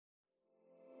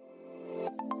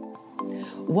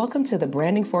Welcome to the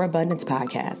Branding for Abundance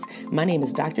podcast. My name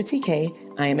is Dr. TK.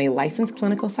 I am a licensed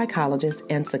clinical psychologist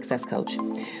and success coach.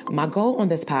 My goal on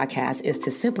this podcast is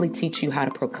to simply teach you how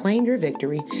to proclaim your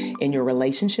victory in your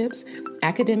relationships,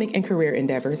 academic and career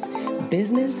endeavors,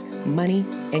 business, money,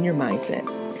 and your mindset.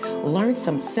 Learn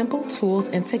some simple tools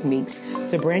and techniques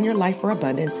to brand your life for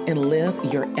abundance and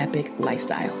live your epic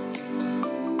lifestyle.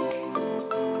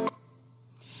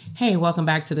 Hey, welcome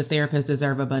back to the Therapists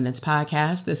Deserve Abundance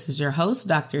podcast. This is your host,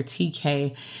 Dr.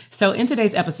 TK. So in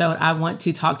today's episode, I want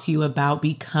to talk to you about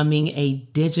becoming a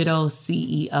digital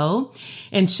CEO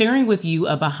and sharing with you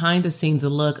a behind the scenes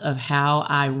look of how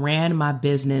I ran my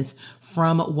business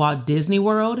from Walt Disney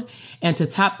World, and to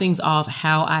top things off,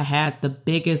 how I had the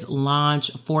biggest launch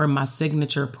for my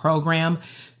signature program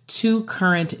to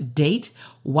current date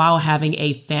while having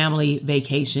a family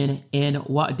vacation in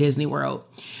Walt Disney World.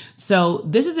 So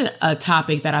this is a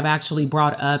topic that I've actually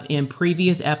brought up in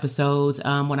previous episodes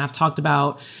when I've talked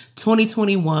about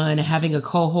 2021, having a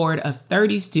cohort of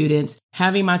 30 students,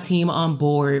 having my team on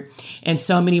board, and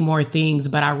so many more things.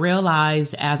 But I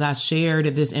realized as I shared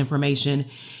this information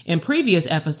in previous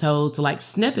episodes, like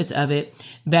snippets of it,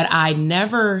 that I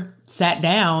never sat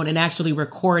down and actually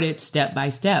recorded step by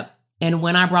step. And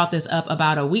when I brought this up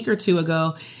about a week or two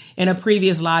ago in a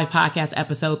previous live podcast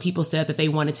episode, people said that they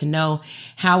wanted to know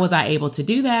how was I able to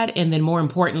do that? And then more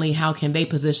importantly, how can they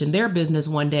position their business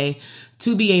one day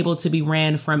to be able to be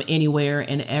ran from anywhere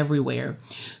and everywhere?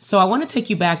 So I want to take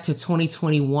you back to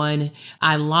 2021.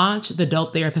 I launched the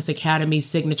Dope Therapist Academy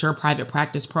signature private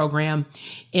practice program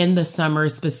in the summer,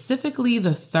 specifically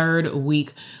the third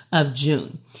week of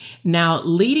June. Now,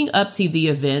 leading up to the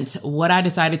event, what I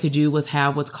decided to do was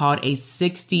have what's called a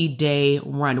 60-day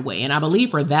runway. And I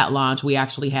believe for that launch, we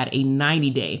actually had a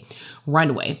 90-day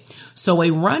runway. So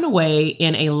a runway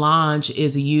in a launch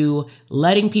is you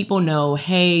letting people know,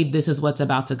 hey, this is what's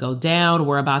about to go down.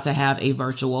 We're about to have a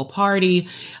virtual party.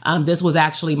 This was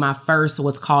actually my first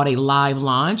what's called a live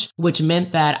launch, which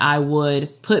meant that I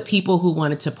would put people who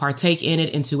wanted to partake in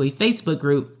it into a Facebook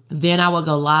group. Then I would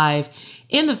go live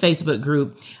in the Facebook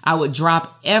group. I would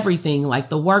drop everything like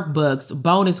the workbooks,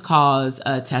 bonus calls,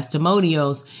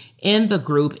 testimonials in the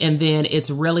group. And then it's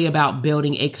really about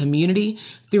building a community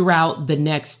throughout the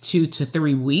next 2 to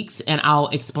 3 weeks. And I'll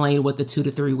explain what the 2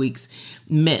 to 3 weeks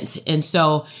meant. And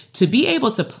so to be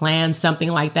able to plan something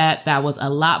like that, that was a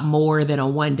lot more than a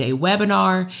one-day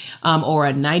webinar or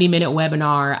a 90-minute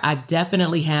webinar. I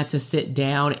definitely had to sit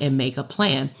down and make a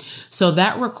plan. So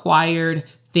that required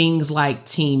things like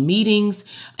team meetings.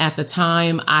 At the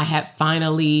time, I had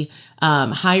finally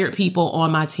hired people on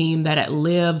my team that had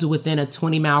lived within a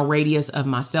 20-mile radius of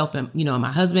myself and, my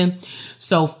husband.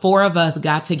 So 4 of us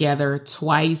got together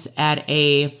twice at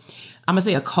I'm going to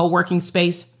say a co-working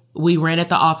space. We rented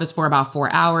the office for about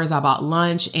 4 hours. I bought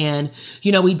lunch and,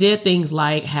 we did things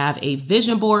like have a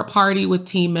vision board party with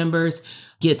team members,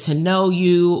 get to know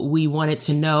you. We wanted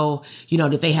to know,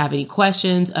 did they have any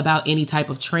questions about any type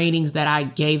of trainings that I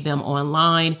gave them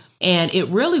online? And it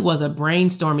really was a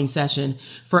brainstorming session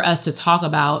for us to talk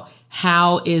about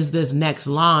how is this next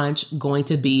launch going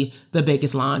to be the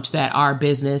biggest launch that our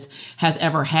business has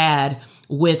ever had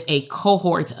with a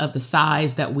cohort of the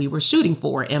size that we were shooting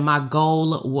for. And my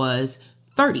goal was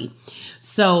 30.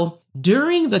 So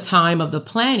during the time of the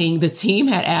planning, the team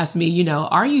had asked me,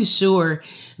 are you sure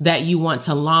that you want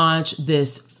to launch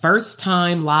this first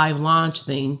time live launch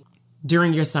thing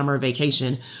during your summer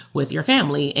vacation with your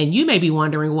family? And you may be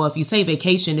wondering, well, if you say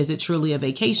vacation, is it truly a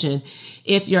vacation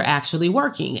if you're actually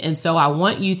working? And so I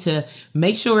want you to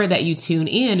make sure that you tune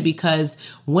in, because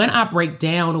when I break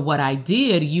down what I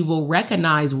did, you will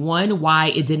recognize, one, why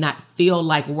it did not feel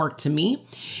like work to me,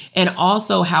 and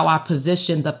also how I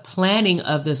positioned the planning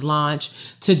of this launch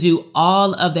to do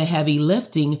all of the heavy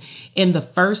lifting in the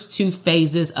first 2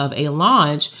 phases of a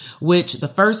launch, which the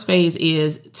first phase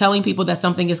is telling people that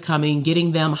something is coming,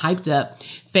 getting them hyped up.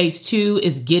 Phase 2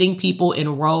 is getting people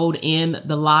enrolled in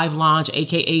the live launch,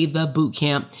 aka the boot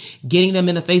camp, getting them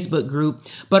in the Facebook group,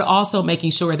 but also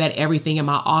making sure that everything in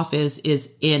my office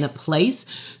is in place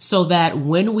so that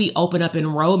when we open up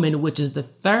enrollment, which is the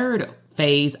third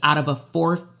phase out of a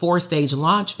four-stage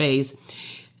launch phase,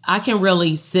 I can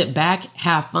really sit back,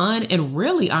 have fun, and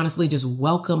really honestly just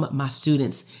welcome my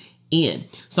students in.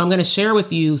 So I'm going to share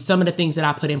with you some of the things that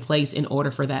I put in place in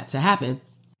order for that to happen.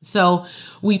 So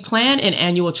we plan an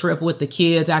annual trip with the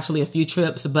kids, actually a few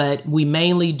trips, but we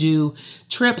mainly do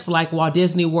trips like Walt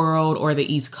Disney World or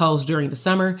the East Coast during the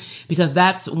summer, because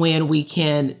that's when we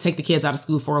can take the kids out of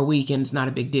school for a week and it's not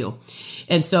a big deal.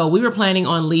 And so we were planning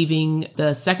on leaving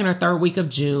the second or third week of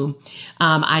June.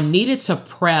 I needed to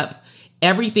prep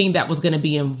everything that was going to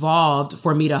be involved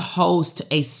for me to host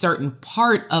a certain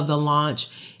part of the launch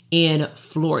in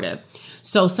Florida.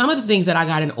 So some of the things that I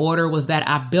got in order was that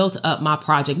I built up my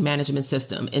project management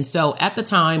system. And so at the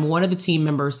time, one of the team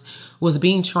members was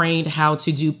being trained how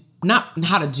to do, not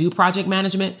how to do project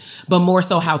management, but more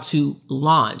so how to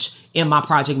launch in my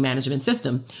project management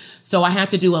system. So I had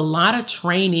to do a lot of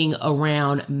training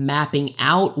around mapping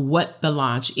out what the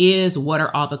launch is, what are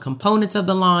all the components of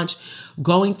the launch,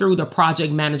 going through the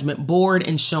project management board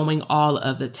and showing all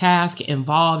of the tasks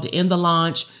involved in the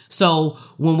launch. So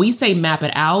when we say map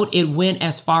it out, it went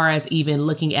as far as even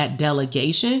looking at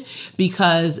delegation,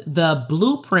 because the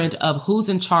blueprint of who's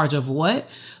in charge of what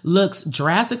looks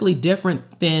drastically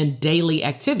different than daily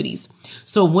activities.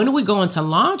 So when we go into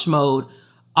launch mode,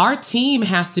 our team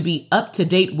has to be up to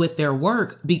date with their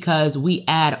work because we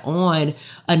add on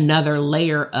another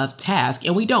layer of task,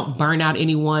 and we don't burn out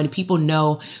anyone. People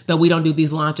know that we don't do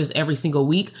these launches every single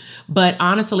week. But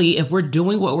honestly, if we're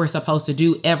doing what we're supposed to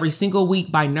do every single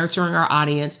week by nurturing our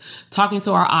audience, talking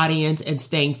to our audience, and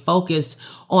staying focused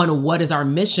on what is our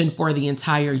mission for the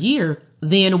entire year,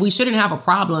 then we shouldn't have a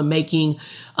problem making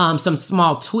some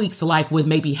small tweaks, like with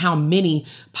maybe how many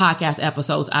podcast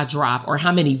episodes I drop or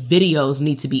how many videos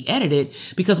need to be edited,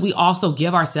 because we also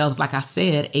give ourselves, like I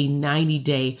said, a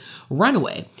 90-day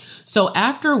runway. So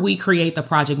after we create the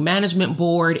project management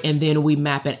board and then we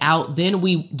map it out, then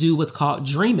we do what's called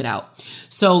dream it out.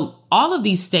 So all of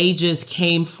these stages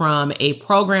came from a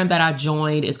program that I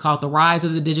joined. It's called The Rise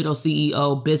of the Digital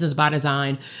CEO, Business by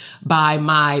Design, by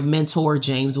my mentor,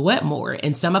 James Wetmore.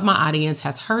 And some of my audience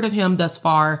has heard of him thus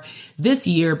far this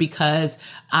year because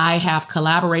I have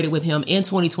collaborated with him in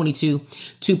 2022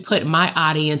 to put my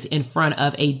audience in front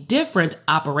of a different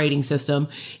operating system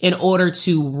in order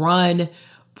to run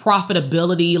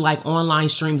profitability, like online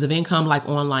streams of income, like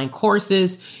online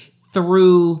courses,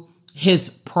 through his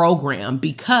program,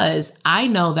 because I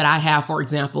know that I have, for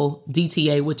example,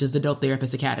 DTA, which is the Dope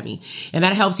Therapist Academy, and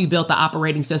that helps you build the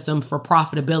operating system for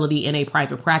profitability in a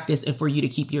private practice and for you to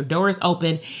keep your doors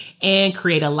open and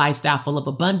create a lifestyle full of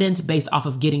abundance based off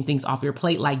of getting things off your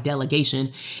plate, like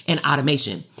delegation and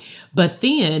automation. But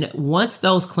then once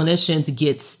those clinicians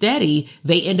get steady,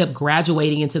 they end up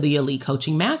graduating into the Elite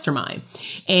Coaching Mastermind.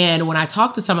 And when I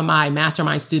talk to some of my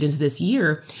mastermind students this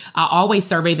year, I always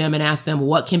survey them and ask them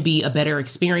what can be a better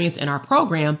experience in our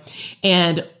program.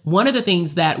 And one of the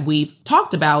things that we've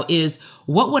talked about is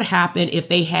what would happen if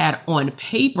they had on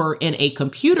paper in a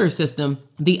computer system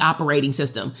the operating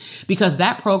system, because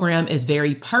that program is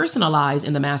very personalized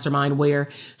in the mastermind, where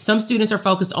some students are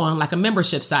focused on like a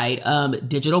membership site,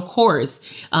 digital course,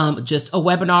 just a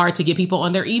webinar to get people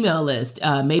on their email list.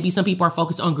 Maybe some people are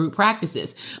focused on group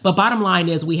practices. But bottom line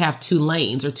is we have two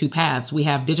lanes or two paths. We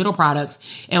have digital products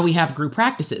and we have group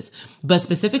practices. But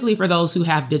specifically for those who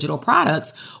have digital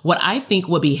products, what I think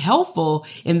would be helpful,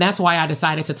 and that's why I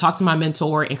decided to talk to my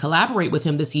mentor and collaborate with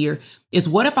him this year, is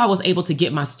what if I was able to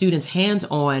get my students hands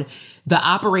on the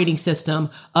operating system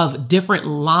of different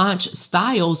launch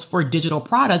styles for digital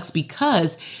products,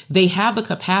 because they have the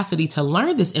capacity to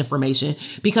learn this information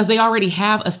because they already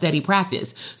have a steady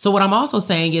practice. So what I'm also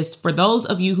saying is, for those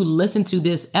of you who listen to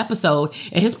this episode,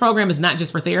 and his program is not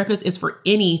just for therapists, it's for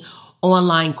any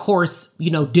online course,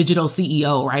 digital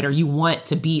CEO, right? Or you want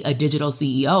to be a digital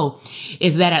CEO,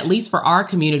 is that at least for our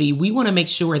community, we want to make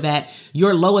sure that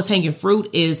your lowest hanging fruit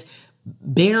is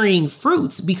bearing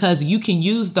fruits, because you can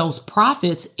use those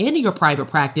profits in your private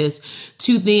practice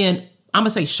to then, I'm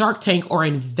going to say, Shark Tank or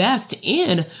invest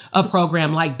in a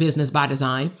program like Business by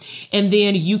Design. And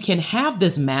then you can have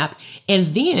this map. And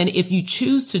then if you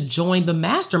choose to join the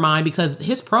mastermind, because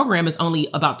his program is only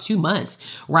about 2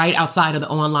 months, right? Outside of the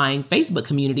online Facebook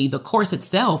community, the course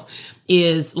itself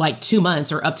is like 2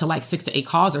 months or up to like 6 to 8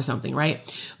 calls or something, right?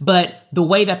 But the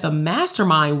way that the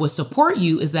mastermind will support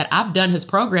you is that I've done his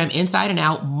program inside and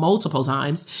out multiple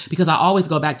times, because I always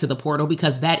go back to the portal,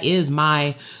 because that is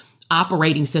my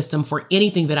operating system for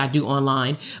anything that I do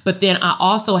online. But then I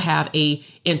also have a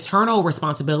internal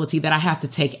responsibility that I have to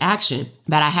take action,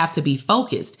 that I have to be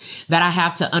focused, that I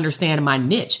have to understand my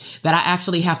niche, that I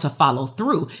actually have to follow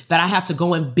through, that I have to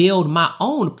go and build my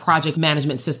own project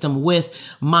management system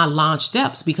with my launch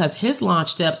steps, because his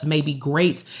launch steps may be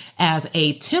great as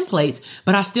a template,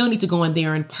 but I still need to go in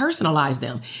there and personalize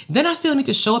them. Then I still need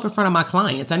to show up in front of my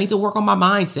clients. I need to work on my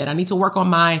mindset. I need to work on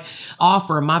my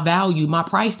offer, my value, my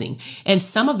pricing. And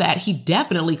some of that he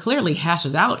definitely clearly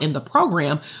hashes out in the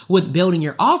program with building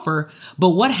your offer.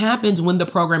 But what happens when the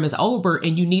program is over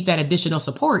and you need that additional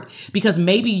support? Because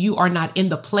maybe you are not in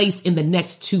the place in the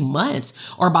next 2 months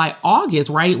or by August,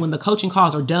 right? When the coaching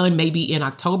calls are done, maybe in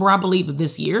October, I believe, of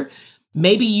this year.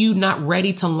 Maybe you're not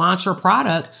ready to launch your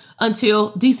product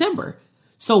until December.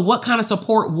 So what kind of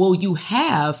support will you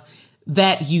have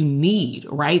that you need,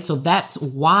 right? So that's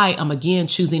why I'm again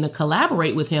choosing to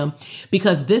collaborate with him,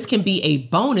 because this can be a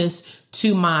bonus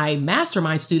to my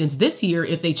mastermind students this year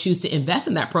if they choose to invest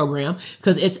in that program,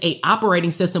 because it's a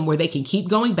operating system where they can keep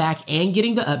going back and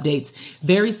getting the updates,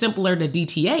 very similar to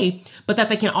DTA, but that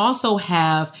they can also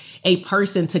have a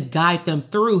person to guide them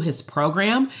through his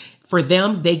program. For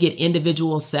them, they get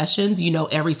individual sessions,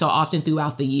 every so often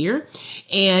throughout the year.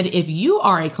 And if you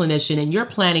are a clinician and you're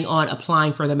planning on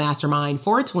applying for the mastermind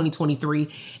for 2023,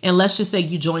 and let's just say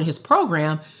you join his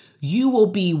program, you will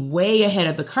be way ahead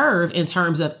of the curve in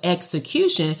terms of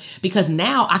execution, because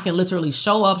now I can literally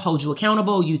show up, hold you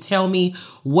accountable. You tell me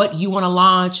what you want to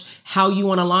launch, how you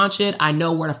want to launch it. I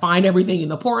know where to find everything in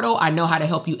the portal. I know how to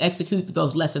help you execute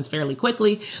those lessons fairly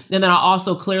quickly. And then I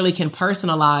also clearly can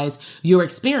personalize your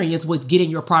experience with getting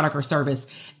your product or service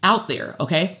out there.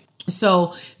 Okay.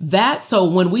 So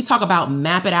when we talk about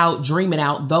map it out, dream it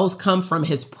out, those come from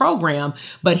his program,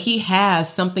 but he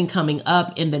has something coming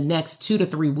up in the next 2 to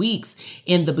 3 weeks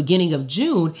in the beginning of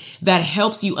June that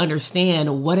helps you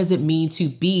understand what does it mean to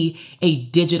be a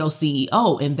digital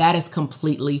CEO. And that is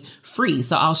completely free.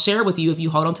 So I'll share with you, if you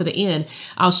hold on to the end,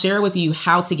 I'll share with you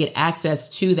how to get access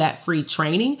to that free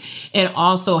training and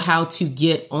also how to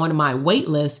get on my wait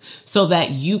list so that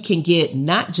you can get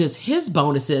not just his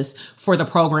bonuses for the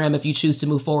program if you choose to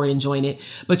move forward and join it,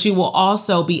 but you will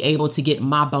also be able to get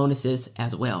my bonuses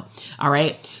as well. All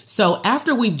right. So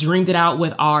after we've dreamed it out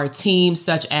with our team,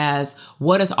 such as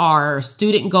what is our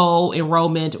student goal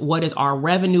enrollment, what is our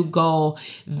revenue goal,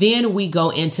 then we go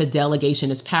into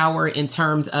delegation is power in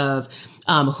terms of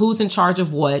who's in charge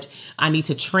of what. I need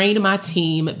to train my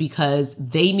team because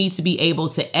they need to be able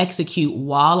to execute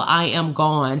while I am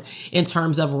gone in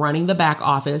terms of running the back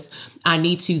office. I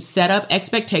need to set up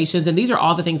expectations. And these are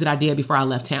all the things that I did before I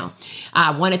left town.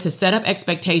 I wanted to set up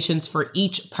expectations for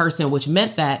each person, which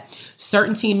meant that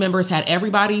certain team members had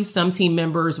everybody. Some team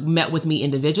members met with me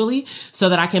individually so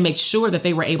that I can make sure that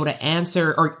they were able to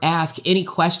answer or ask any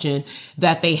question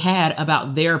that they had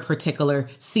about their particular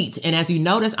seat. And as you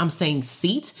notice, I'm saying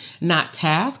seat, not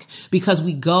task, because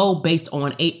we go based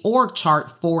on a org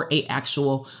chart for a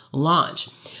actual launch.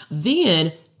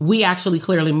 Then we actually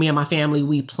clearly, me and my family,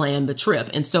 we planned the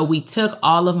trip. And so we took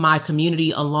all of my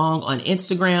community along on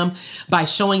Instagram by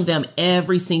showing them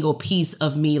every single piece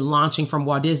of me launching from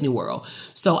Walt Disney World.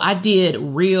 So I did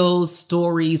reels,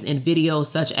 stories, and videos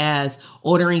such as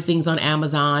ordering things on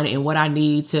Amazon and what I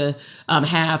need to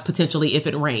have potentially if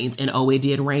it rains. And it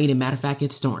did rain. And matter of fact,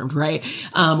 it stormed, right?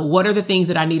 What are the things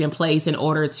that I need in place in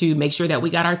order to make sure that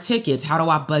we got our tickets? How do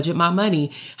I budget my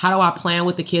money? How do I plan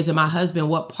with the kids and my husband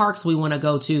what parks we want to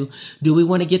go to? Do we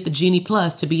want to get the Genie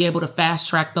Plus to be able to fast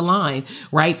track the line,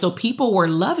 right? So people were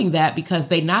loving that because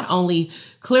they not only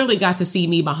clearly got to see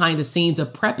me behind the scenes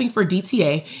of prepping for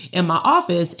DTA in my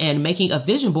office and making a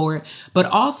vision board, but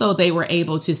also they were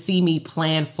able to see me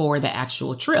plan for the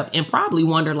actual trip and probably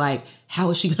wonder how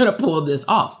is she going to pull this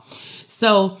off?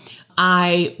 So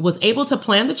I was able to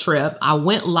plan the trip. I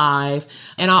went live,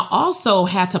 and I also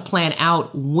had to plan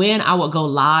out when I would go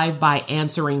live by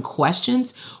answering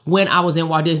questions when I was in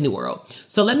Walt Disney World.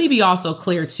 So let me be also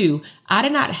clear too. I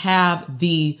did not have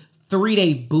the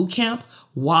 3-day boot camp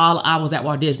while I was at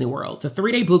Walt Disney World. The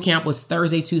 3-day boot camp was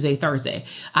Thursday, Tuesday, Thursday.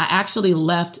 I actually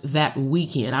left that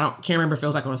weekend. Can't remember if it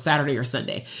was on a Saturday or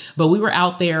Sunday, but we were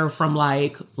out there from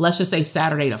let's just say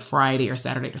Saturday to Friday or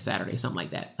Saturday to Saturday, something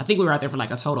like that. I think we were out there for a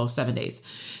total of 7 days.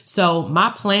 So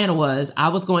my plan was I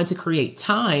was going to create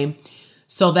time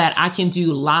so that I can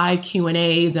do live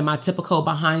Q&As and my typical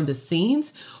behind the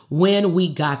scenes when we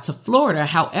got to Florida.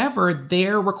 However,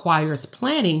 there requires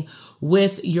planning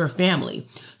with your family.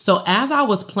 So as I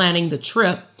was planning the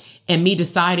trip and me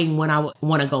deciding when I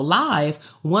want to go live,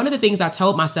 one of the things I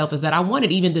told myself is that I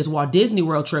wanted even this Walt Disney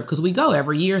World trip, because we go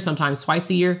every year, sometimes twice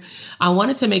a year. I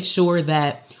wanted to make sure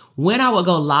that when I would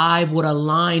go live would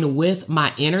align with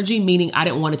my energy, meaning I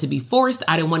didn't want it to be forced.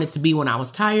 I didn't want it to be when I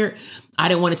was tired. I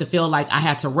didn't want it to feel like I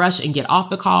had to rush and get off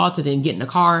the call to then get in the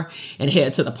car and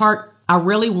head to the park. I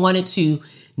really wanted to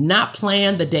not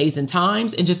plan the days and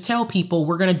times and just tell people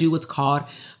we're going to do what's called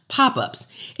pop-ups.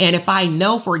 And if I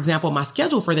know, for example, my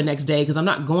schedule for the next day, because I'm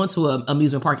not going to an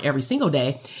amusement park every single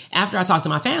day, after I talk to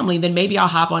my family, then maybe I'll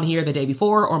hop on here the day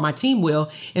before, or my team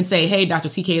will, and say, hey, Dr.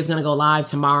 TK is going to go live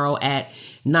tomorrow at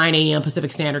 9 a.m.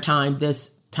 Pacific Standard Time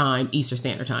this time, Eastern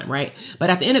Standard Time, right? But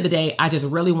at the end of the day, I just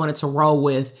really wanted to roll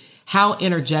with how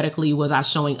energetically was I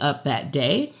showing up that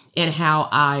day and how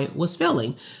I was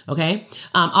feeling. Okay.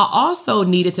 I also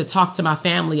needed to talk to my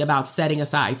family about setting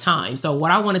aside time. So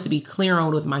what I wanted to be clear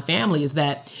on with my family is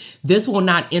that this will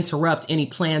not interrupt any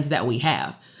plans that we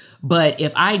have. But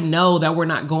if I know that we're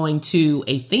not going to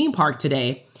a theme park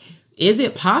today, is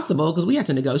it possible, because we had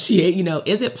to negotiate,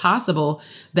 is it possible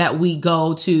that we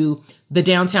go to the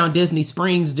downtown Disney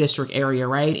Springs district area,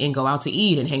 right? And go out to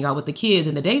eat and hang out with the kids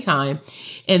in the daytime.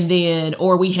 And then,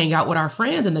 or we hang out with our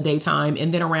friends in the daytime.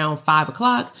 And then around 5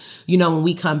 o'clock, when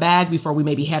we come back before we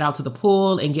maybe head out to the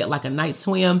pool and get like a night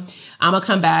swim, I'm gonna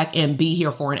come back and be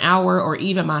here for an hour. Or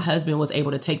even my husband was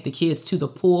able to take the kids to the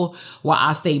pool while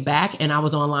I stayed back and I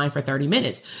was online for 30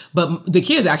 minutes. But the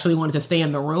kids actually wanted to stay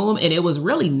in the room. And it was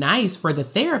really nice for the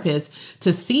therapist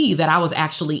to see that I was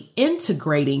actually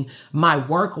integrating my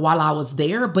work while I was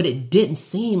there, but it didn't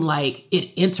seem like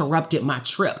it interrupted my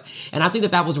trip. And I think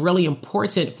that was really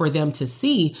important for them to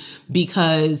see,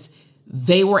 because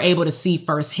they were able to see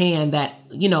firsthand that,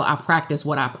 I practice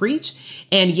what I preach.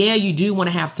 And yeah, you do want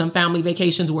to have some family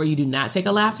vacations where you do not take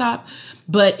a laptop,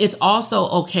 but it's also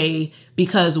okay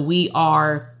because we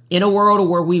are in a world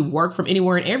where we work from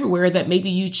anywhere and everywhere, that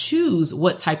maybe you choose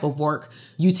what type of work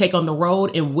you take on the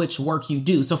road and which work you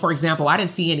do. So for example, I didn't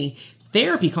see any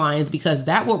therapy clients because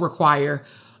that would require,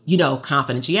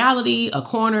 confidentiality, a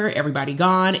corner, everybody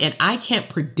gone. And I can't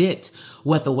predict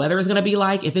what the weather is going to be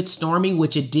like. If it's stormy,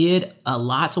 which it did a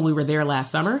lot when we were there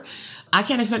last summer, I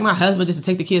can't expect my husband just to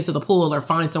take the kids to the pool or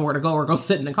find somewhere to go or go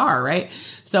sit in the car, right?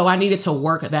 So I needed to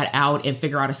work that out and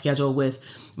figure out a schedule with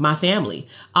my family.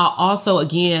 Also,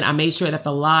 again, I made sure that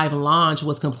the live launch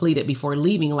was completed before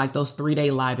leaving, like those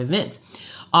 3-day live events.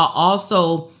 I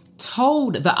also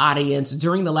told the audience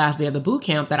during the last day of the boot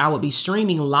camp that I would be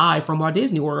streaming live from Walt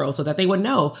Disney World so that they would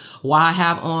know why I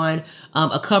have on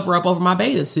a cover up over my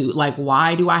bathing suit. Like,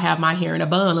 why do I have my hair in a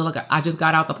bun? And look, I just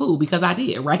got out the pool, because I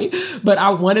did, right? But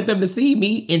I wanted them to see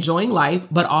me enjoying life,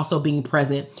 but also being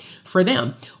present for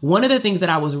them. One of the things that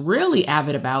I was really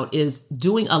avid about is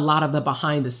doing a lot of the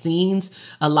behind the scenes,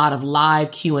 a lot of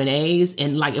live Q&As.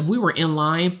 And like, if we were in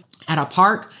line at a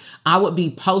park, I would be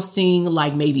posting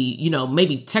like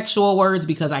maybe textual words,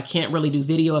 because I can't really do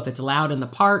video if it's loud in the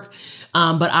park.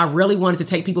 But I really wanted to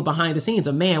take people behind the scenes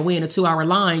of, man, we in a 2-hour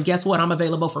line. Guess what? I'm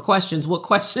available for questions. What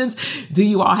questions do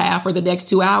you all have for the next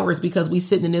 2 hours? Because we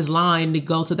sitting in this line to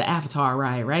go to the Avatar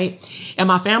ride, right? And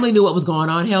my family knew what was going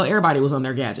on. Hell, everybody was on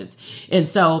their gadgets. And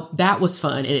so that was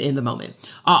fun in the moment.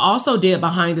 I also did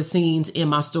behind the scenes in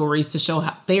my stories to show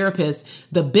therapists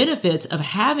the benefits of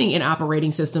having an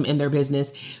operating system in their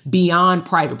business beyond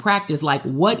private practice. Like,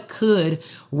 what could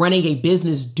running a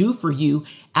business do for you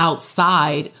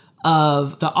outside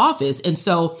of the office? And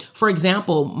so, for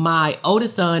example, my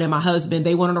oldest son and my husband,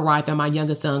 they wanted a ride that my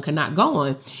youngest son could not go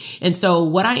on. And so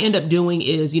what I end up doing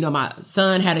is, my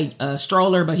son had a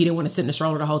stroller, but he didn't want to sit in the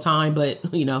stroller the whole time. But,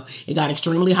 it got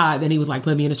extremely hot. Then he was like,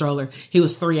 put me in a stroller. He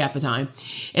was 3 at the time.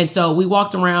 And so we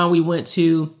walked around. We went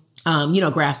to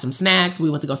grab some snacks. We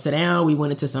went to go sit down. We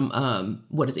went into some,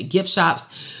 gift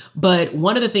shops. But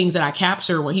one of the things that I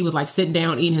captured when he was like sitting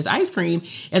down eating his ice cream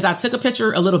is I took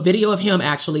a little video of him,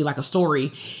 actually, like a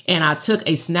story. And I took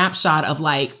a snapshot of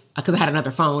because I had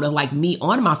another phone, of like me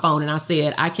on my phone. And I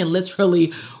said, I can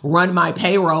literally run my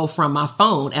payroll from my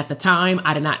phone. At the time,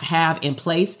 I did not have in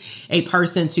place a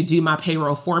person to do my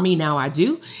payroll for me. Now I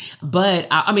do. But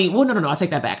no, I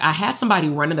take that back. I had somebody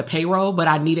running the payroll, but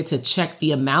I needed to check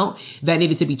the amount that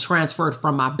needed to be transferred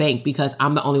from my bank, because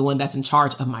I'm the only one that's in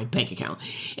charge of my bank account.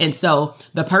 And so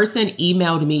the person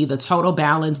emailed me the total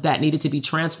balance that needed to be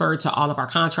transferred to all of our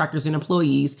contractors and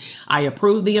employees. I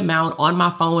approved the amount on my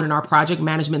phone in our project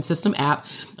management system app.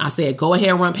 I said, go ahead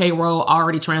and run payroll.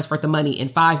 Already transferred the money. In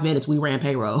 5 minutes, we ran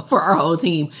payroll for our whole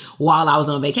team while I was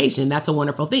on vacation. That's a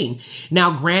wonderful thing.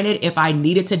 Now, granted, if I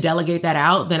needed to delegate that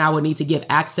out, then I would need to give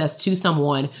access to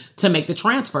someone to make the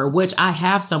transfer, which I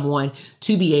have someone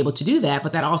to be able to do that.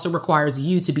 But that also requires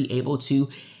you to be able to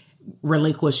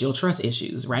relinquish your trust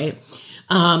issues, right?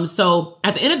 So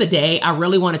at the end of the day, I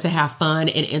really wanted to have fun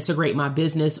and integrate my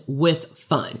business with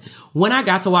fun. When I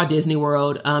got to Walt Disney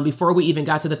World, before we even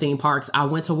got to the theme parks, I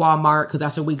went to Walmart, because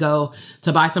that's where we go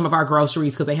to buy some of our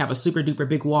groceries, because they have a super duper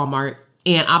big Walmart.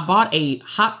 And I bought a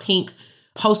hot pink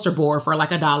poster board for like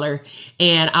 $1.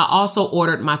 And I also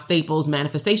ordered my Staples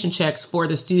manifestation checks for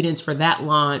the students for that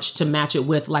launch to match it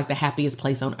with like the happiest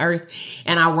place on earth.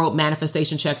 And I wrote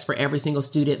manifestation checks for every single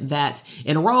student that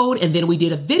enrolled. And then we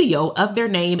did a video of their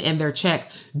name and their check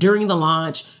during the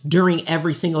launch, during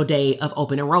every single day of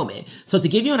open enrollment. So to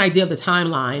give you an idea of the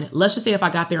timeline, let's just say if I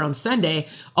got there on Sunday,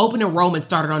 open enrollment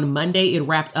started on Monday. It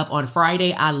wrapped up on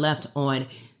Friday. I left on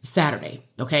Saturday.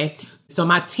 Okay. So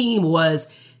my team was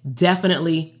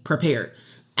definitely prepared.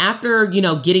 After,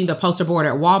 getting the poster board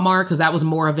at Walmart, because that was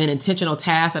more of an intentional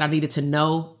task that I needed to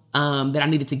know, that I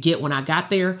needed to get when I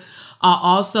got there. I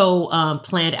also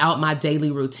planned out my daily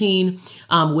routine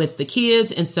with the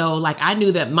kids. And so I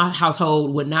knew that my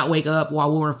household would not wake up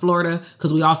while we were in Florida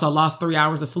because we also lost 3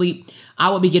 hours of sleep. I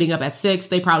would be getting up at 6.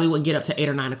 They probably wouldn't get up to 8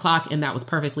 or 9 o'clock. And that was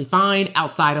perfectly fine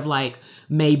outside of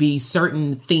maybe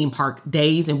certain theme park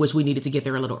days in which we needed to get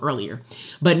there a little earlier.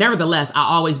 But nevertheless, I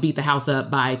always beat the house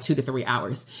up by 2 to 3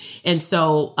 hours. And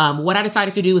so what I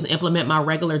decided to do was implement my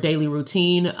regular daily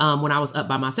routine when I was up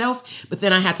by myself. But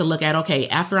then I had to look at, okay,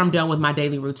 after I'm done with my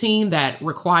daily routine that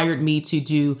required me to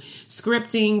do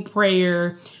scripting,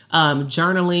 prayer,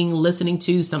 journaling, listening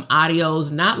to some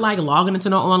audios, not logging into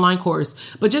no online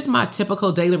course, but just my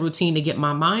typical daily routine to get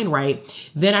my mind right.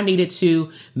 Then I needed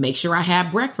to make sure I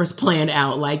had breakfast planned out,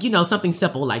 something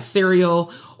simple like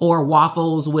cereal or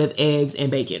waffles with eggs and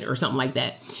bacon or something like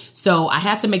that. So I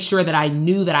had to make sure that I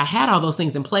knew that I had all those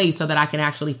things in place so that I can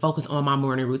actually focus on my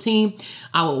morning routine.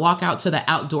 I would walk out to the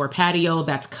outdoor patio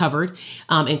that's covered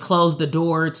and close the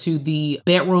door to the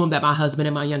bedroom that my husband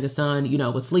and my youngest son,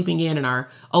 was sleeping in, and our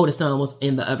oldest son was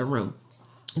in the other room.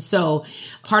 So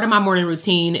part of my morning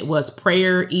routine was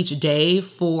prayer each day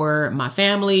for my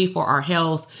family, for our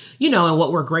health, and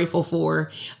what we're grateful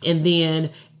for. And then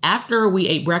after we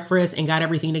ate breakfast and got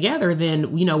everything together,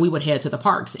 then, we would head to the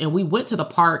parks. And we went to the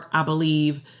park, I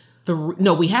believe,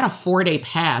 we had a 4-day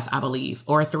pass, I believe,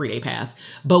 or a 3-day pass,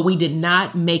 but we did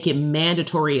not make it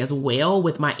mandatory as well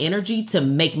with my energy to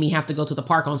make me have to go to the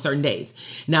park on certain days.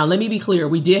 Now, let me be clear.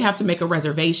 We did have to make a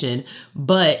reservation,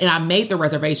 and I made the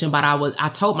reservation, but I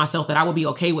told myself that I would be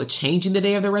okay with changing the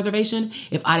day of the reservation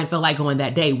if I didn't feel like going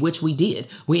that day, which we did.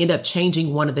 We ended up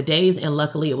changing one of the days, and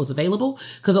luckily it was available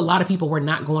because a lot of people were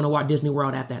not going to Walt Disney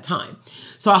World at that time.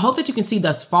 So I hope that you can see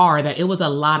thus far that it was a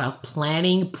lot of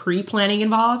pre-planning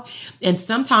involved. And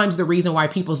sometimes the reason why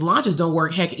people's launches don't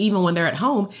work, heck, even when they're at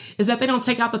home, is that they don't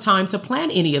take out the time to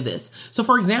plan any of this. So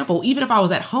for example, even if I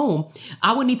was at home,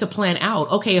 I would need to plan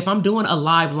out, okay, if I'm doing a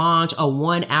live launch, a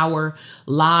 1 hour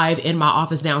live in my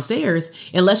office downstairs,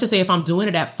 and let's just say if I'm doing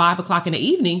it at 5 o'clock in the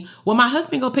evening, well, my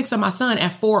husband picks up my son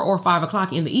at 4 or 5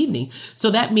 o'clock in the evening.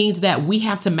 So that means that we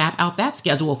have to map out that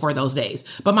schedule for those days.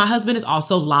 But my husband is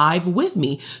also live with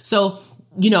me. So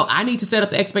I need to set up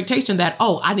the expectation that,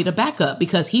 I need a backup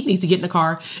because he needs to get in the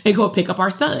car and go pick up our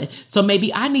son. So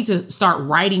maybe I need to start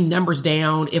writing numbers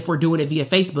down if we're doing it via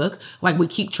Facebook, we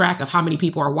keep track of how many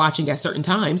people are watching at certain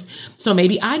times. So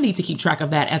maybe I need to keep track of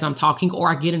that as I'm talking, or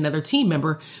I get another team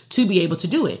member to be able to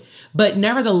do it. But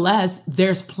nevertheless,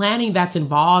 there's planning that's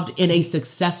involved in a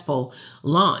successful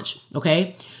launch.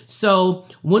 Okay. So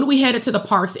when we headed to the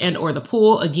parks or the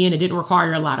pool, again, it didn't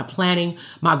require a lot of planning.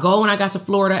 My goal when I got to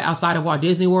Florida outside of Walt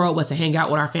Disney World was to hang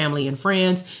out with our family and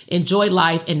friends, enjoy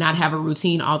life, and not have a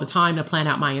routine all the time to plan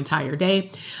out my entire day.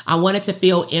 I wanted to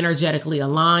feel energetically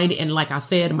aligned. And like I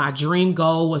said, my dream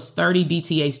goal was 30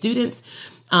 DTA students.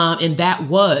 And that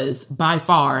was by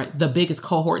far the biggest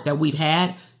cohort that we've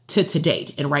had to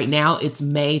date. And right now it's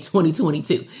May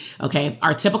 2022. Okay.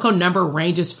 Our typical number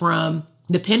ranges from,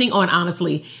 depending on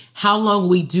honestly how long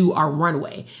we do our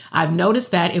runway. I've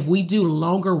noticed that if we do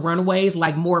longer runways,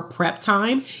 more prep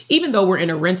time, even though we're in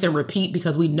a rinse and repeat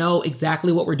because we know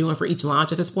exactly what we're doing for each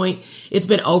launch at this point, it's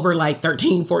been over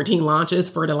 13, 14 launches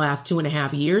for the last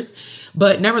 2.5 years.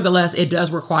 But nevertheless, it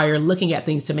does require looking at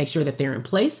things to make sure that they're in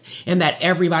place and that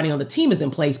everybody on the team is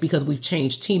in place because we've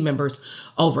changed team members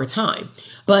over time.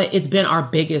 But it's been our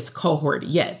biggest cohort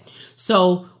yet.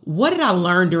 So what did I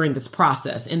learn during this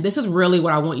process? And this is really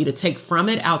what I want you to take from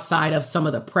it outside of some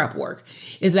of the prep work,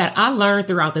 is that I learned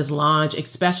throughout this launch,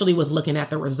 especially with looking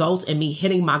at the results and me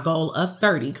hitting my goal of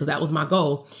 30, because that was my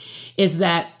goal, is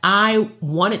that I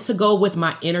wanted to go with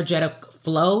my energetic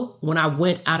flow when I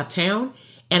went out of town,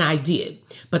 and I did.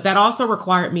 But that also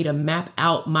required me to map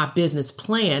out my business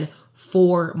plan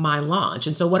for my launch.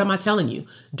 And so what am I telling you?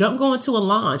 Don't go into a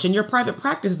launch, and your private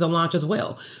practice is a launch as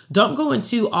well. Don't go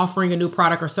into offering a new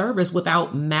product or service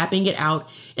without mapping it out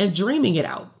and dreaming it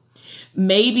out.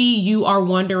 Maybe you are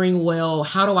wondering, well,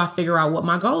 how do I figure out what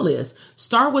my goal is?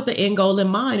 Start with the end goal in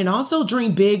mind and also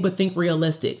dream big, but think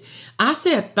realistic. I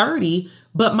said 30,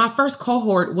 But my first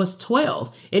cohort was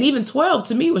 12. And even 12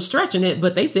 to me was stretching it,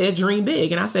 but they said dream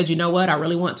big. And I said, you know what? I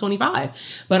really want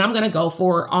 25, but I'm going to go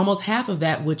for almost half of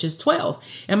that, which is 12.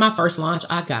 And my first launch,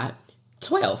 I got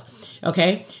 12.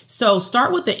 Okay. So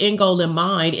start with the end goal in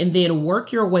mind and then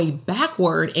work your way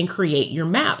backward and create your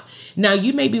map. Now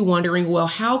you may be wondering, well,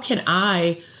 how can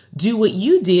I do what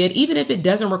you did, even if it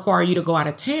doesn't require you to go out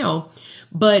of town?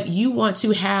 But you want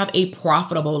to have a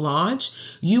profitable launch.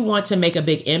 You want to make a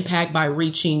big impact by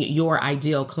reaching your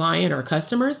ideal client or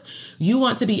customers. You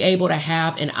want to be able to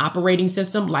have an operating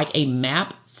system like a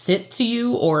map sent to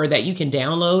you or that you can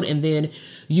download and then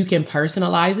you can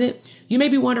personalize it. You may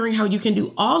be wondering how you can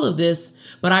do all of this,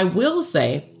 but I will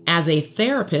say as a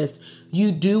therapist,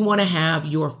 you do want to have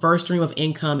your first stream of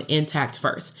income intact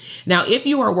first. Now, if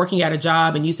you are working at a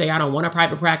job and you say, I don't want a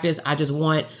private practice, I just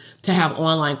want to have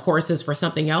online courses for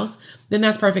something else, then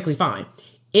that's perfectly fine.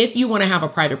 If you want to have a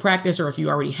private practice or if you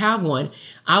already have one,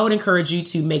 I would encourage you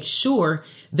to make sure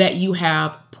that you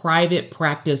have private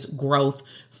practice growth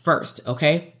first.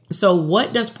 Okay. So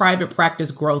what does private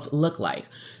practice growth look like?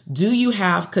 Do you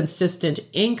have consistent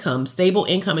income, stable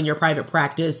income in your private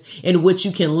practice in which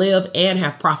you can live and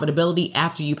have profitability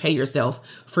after you pay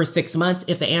yourself for 6 months?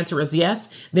 If the answer is yes,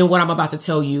 then what I'm about to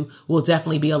tell you will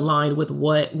definitely be aligned with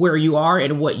where you are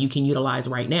and what you can utilize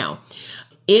right now.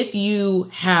 If you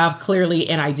have clearly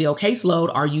an ideal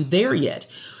caseload, are you there yet?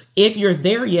 If you're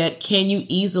there yet, can you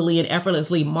easily and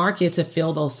effortlessly market to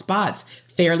fill those spots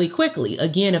fairly quickly?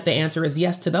 Again, if the answer is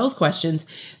yes to those questions,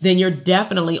 then you're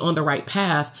definitely on the right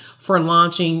path for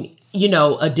launching,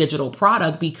 a digital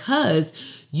product, because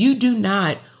you do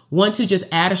not want to just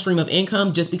add a stream of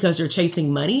income just because you're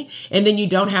chasing money. And then you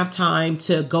don't have time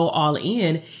to go all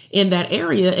in that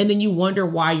area. And then you wonder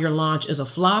why your launch is a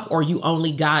flop or you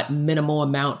only got minimal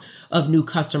amount of new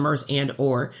customers and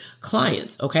or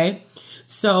clients. Okay.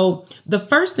 So the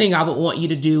first thing I would want you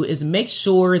to do is make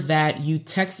sure that you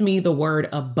text me the word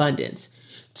abundance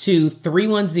to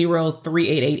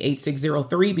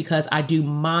 310-388-8603 because I do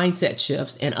mindset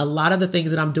shifts. And a lot of the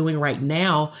things that I'm doing right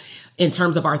now in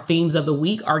terms of our themes of the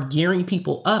week are gearing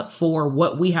people up for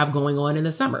what we have going on in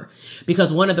the summer.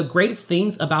 Because one of the greatest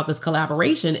things about this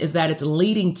collaboration is that it's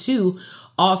leading to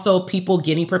also people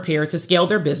getting prepared to scale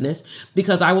their business,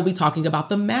 because I will be talking about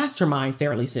the mastermind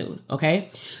fairly soon. Okay.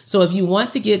 So if you want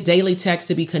to get daily text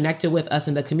to be connected with us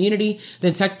in the community,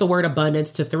 then text the word abundance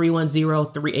to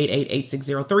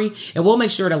 310-388-8603. And we'll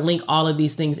make sure to link all of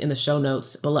these things in the show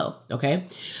notes below. Okay.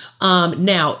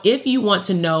 Now, if you want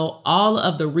to know all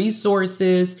of the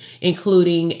resources,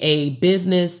 including a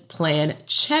business plan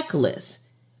checklist,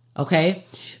 okay,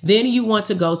 then you want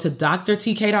to go to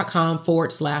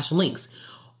drtk.com/links.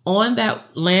 On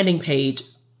that landing page,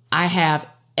 I have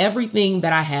everything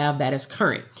that I have that is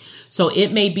current. So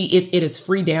it may be, it is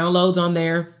free downloads on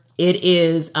there. It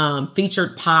is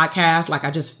featured podcasts. Like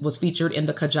I just was featured in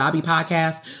the Kajabi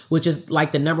podcast, which is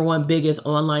like the number one biggest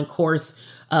online course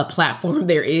platform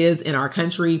there is in our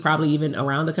country, probably even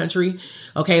around the country.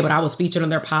 Okay. But I was featured on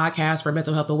their podcast for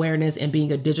mental health awareness and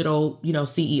being a digital,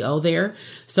 CEO there.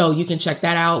 So you can check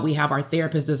that out. We have our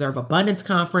Therapists Deserve Abundance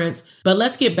conference, but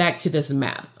let's get back to this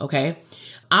map. Okay.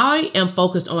 I am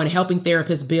focused on helping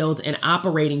therapists build an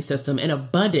operating system, an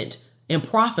abundant and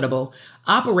profitable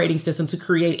operating system to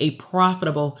create a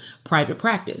profitable private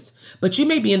practice. But you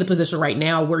may be in the position right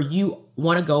now where you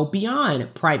want to go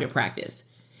beyond private practice.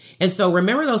 And so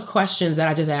remember those questions that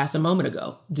I just asked a moment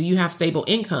ago. Do you have stable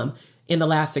income in the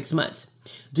last 6 months?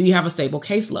 Do you have a stable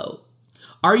caseload?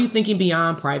 Are you thinking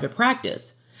beyond private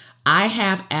practice? I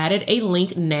have added a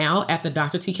link now at the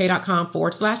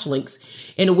drtk.com/links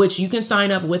in which you can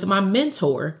sign up with my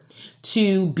mentor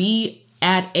to be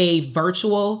at a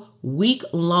virtual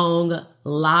week-long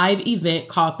live event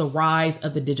called The Rise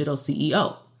of the Digital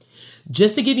CEO.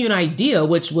 Just to give you an idea,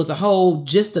 which was a whole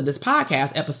gist of this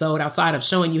podcast episode outside of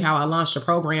showing you how I launched a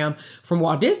program from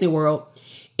Walt Disney World,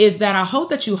 is that I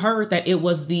hope that you heard that it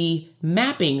was the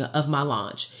mapping of my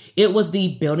launch. It was the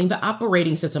building the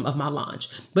operating system of my launch.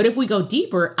 But if we go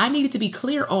deeper, I needed to be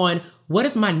clear on what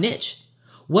is my niche?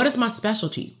 What is my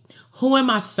specialty? Who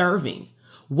am I serving?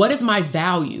 What is my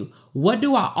value? What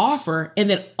do I offer?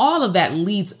 And then all of that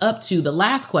leads up to the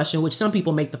last question, which some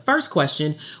people make the first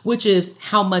question, which is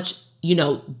how much,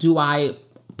 do I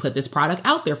put this product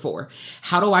out there for?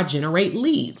 How do I generate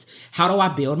leads? How do I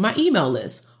build my email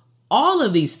list? All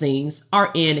of these things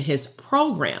are in his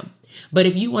program. But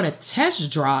if you want to test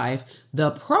drive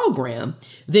the program,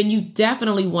 then you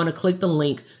definitely want to click the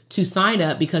link to sign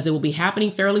up, because it will be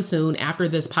happening fairly soon after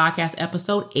this podcast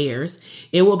episode airs.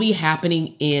 It will be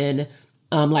happening in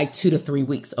like 2 to 3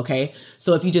 weeks. Okay.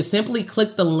 So if you just simply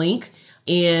click the link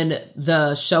In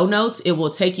the show notes, it will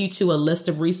take you to a list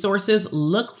of resources.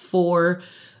 Look for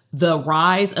the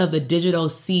Rise of the Digital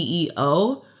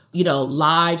CEO,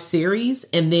 live series,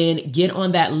 and then get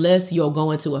on that list. You'll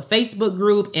go into a Facebook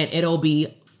group and it'll be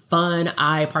fun.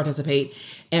 I participate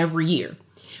every year.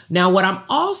 Now, what I'm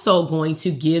also going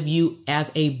to give you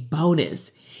as a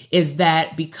bonus is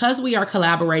that because we are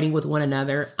collaborating with one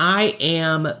another, I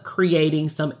am creating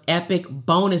some epic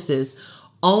bonuses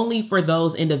only for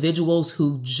those individuals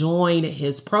who join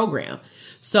his program.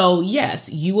 So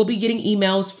yes, you will be getting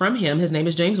emails from him. His name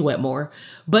is James Wetmore,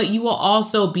 but you will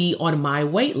also be on my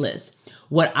wait list.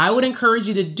 What I would encourage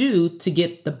you to do to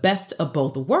get the best of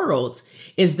both worlds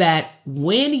is that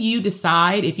when you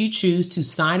decide, if you choose to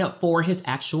sign up for his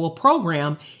actual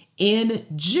program in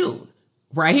June,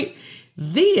 right?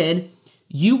 Then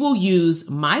you will use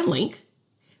my link,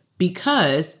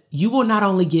 because you will not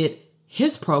only get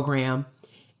his program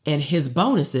and his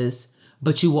bonuses,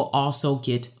 but you will also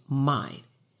get mine.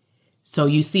 So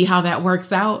you see how that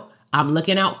works out? I'm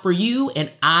looking out for you,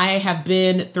 and I have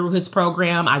been through his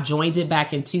program. I joined it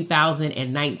back in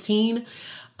 2019.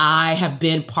 I have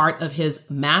been part of his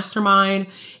mastermind.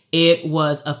 It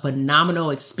was a phenomenal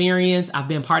experience. I've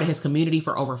been part of his community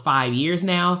for over 5 years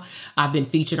now. I've been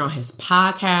featured on his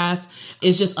podcast.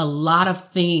 It's just a lot of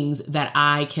things that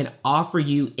I can offer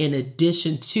you in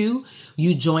addition to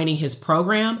you joining his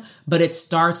program, but it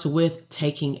starts with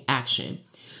taking action.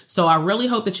 So I really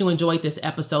hope that you enjoyed this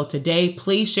episode today.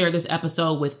 Please share this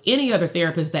episode with any other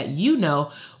therapist that you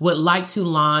know would like to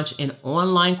launch an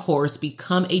online course,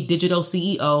 become a digital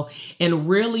CEO, and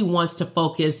really wants to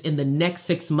focus in the next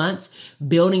 6 months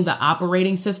building the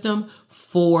operating system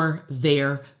for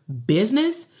their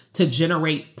business to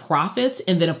generate profits.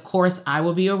 And then, of course, I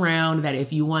will be around that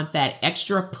if you want that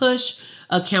extra push,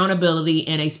 accountability,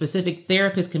 and a specific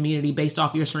therapist community based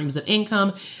off your streams of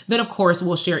income, then, of course,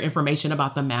 we'll share information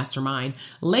about the mastermind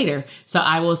later. So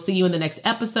I will see you in the next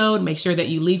episode. Make sure that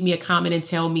you leave me a comment and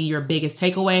tell me your biggest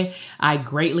takeaway. I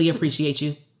greatly appreciate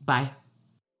you. Bye.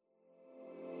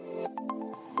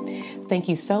 Thank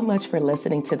you so much for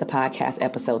listening to the podcast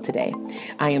episode today.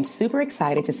 I am super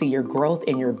excited to see your growth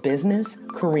in your business,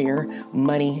 career,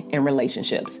 money, and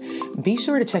relationships. Be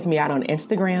sure to check me out on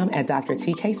Instagram at Dr.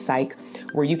 TK Psych,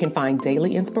 where you can find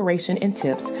daily inspiration and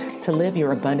tips to live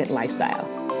your abundant lifestyle.